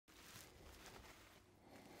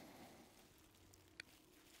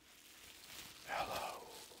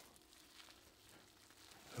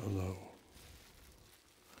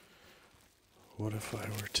What if I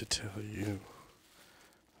were to tell you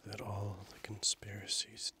that all the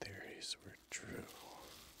conspiracy's theories were true?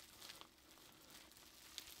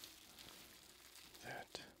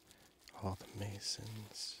 That all the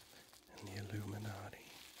Masons and the Illuminati,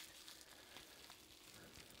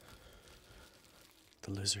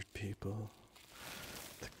 the lizard people,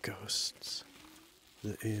 the ghosts,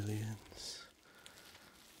 the aliens,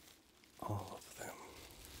 all of them,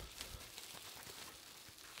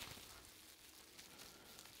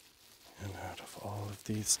 and out of all of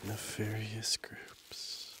these nefarious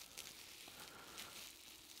groups,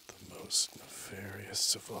 the most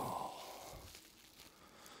nefarious of all,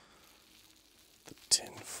 the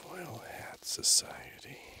Tinfoil Hat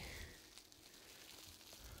Society.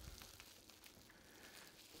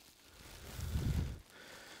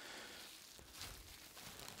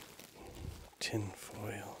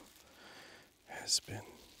 Tinfoil has been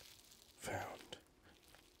found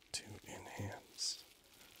to enhance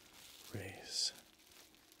rays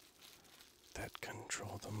that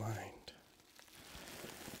control the mind.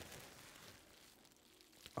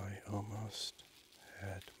 I almost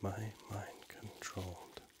had my mind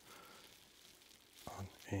controlled on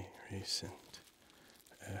a recent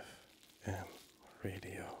FM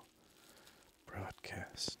radio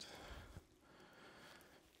broadcast.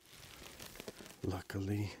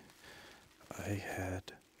 Luckily, I had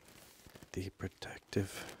the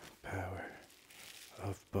protective power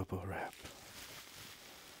of bubble wrap.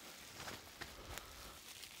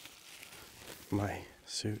 My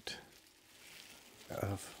suit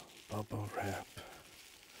of bubble wrap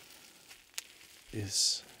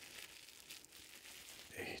is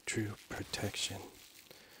a true protection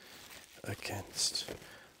against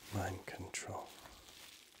mind control,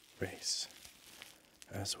 race,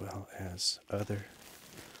 as well as other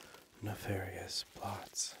nefarious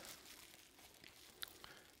plots.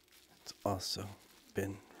 It's also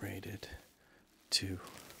been rated to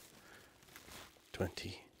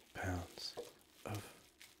 20 pounds of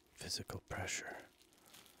physical pressure,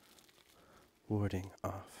 warding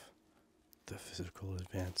off the physical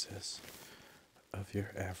advances of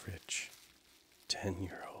your average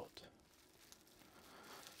 10-year-old.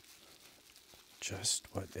 Just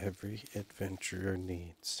what every adventurer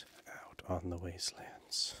needs out on the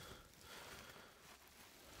wastelands.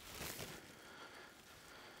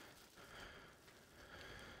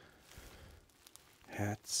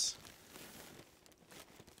 Hats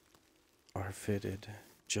are fitted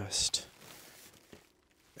just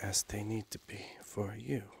as they need to be for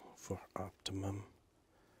you, for optimum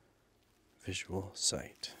visual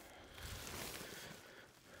sight.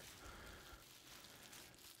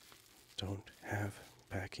 Don't have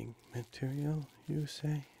packing material, you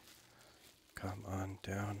say? Come on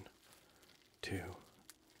down to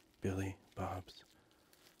Billy Bob's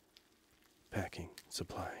Packing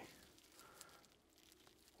Supply,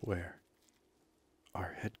 where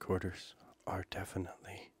our headquarters are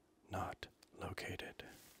definitely not located.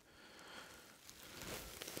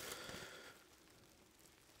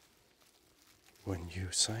 When you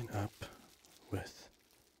sign up with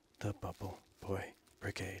the Bubble Boy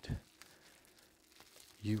Brigade,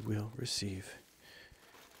 you will receive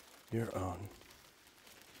your own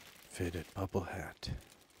fitted bubble hat,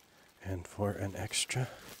 and for an extra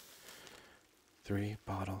 3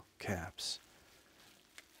 bottle caps,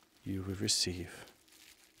 you will receive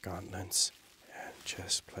gauntlets and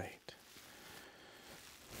chest plate.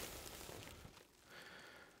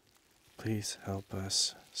 Please help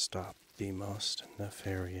us stop the most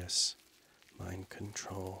nefarious mind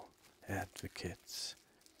control advocates,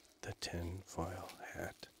 the Tinfoil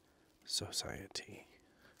Hat Society.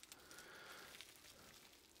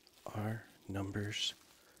 Our numbers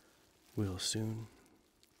will soon,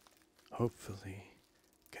 hopefully,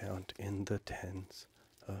 count in the tens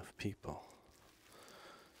of people.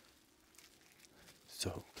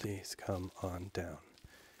 So please come on down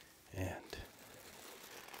and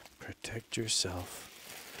protect yourself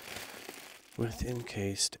with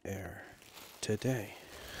encased air today.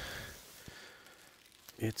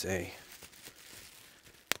 It's a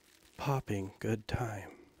popping good time